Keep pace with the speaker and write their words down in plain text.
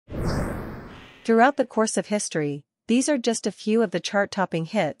Throughout the course of history, these are just a few of the chart-topping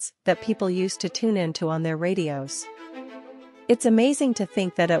hits that people used to tune into on their radios. It's amazing to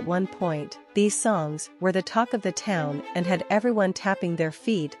think that at one point, these songs were the talk of the town and had everyone tapping their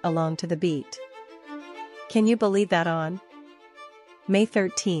feet along to the beat. Can you believe that on May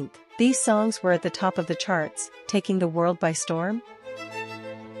 13th, these songs were at the top of the charts, taking the world by storm?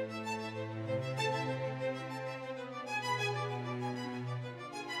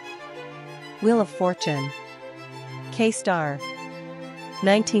 Wheel of Fortune. Starr.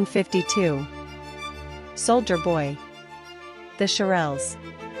 1952. Soldier Boy. The Shirelles.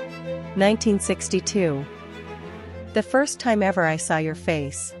 1962. The First Time Ever I Saw Your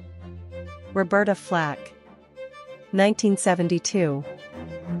Face. Roberta Flack. 1972.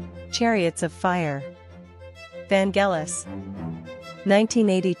 Chariots of Fire. Vangelis.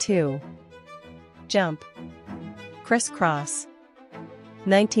 1982. Jump. Kross.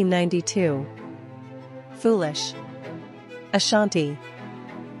 1992. Foolish. Ashanti.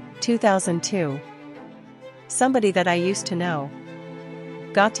 2002. Somebody That I Used to Know.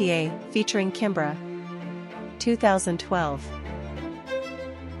 Gotye, featuring Kimbra. 2012.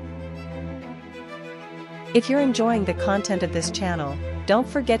 If you're enjoying the content of this channel, don't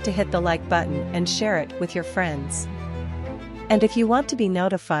forget to hit the like button and share it with your friends. And if you want to be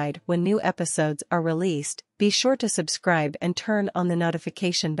notified when new episodes are released, be sure to subscribe and turn on the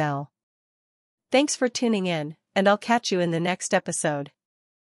notification bell. Thanks for tuning in, and I'll catch you in the next episode.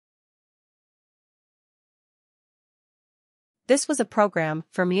 This was a program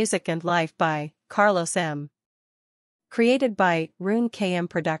for Music and Life by Karlos M. Created by Rune KM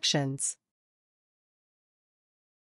Productions.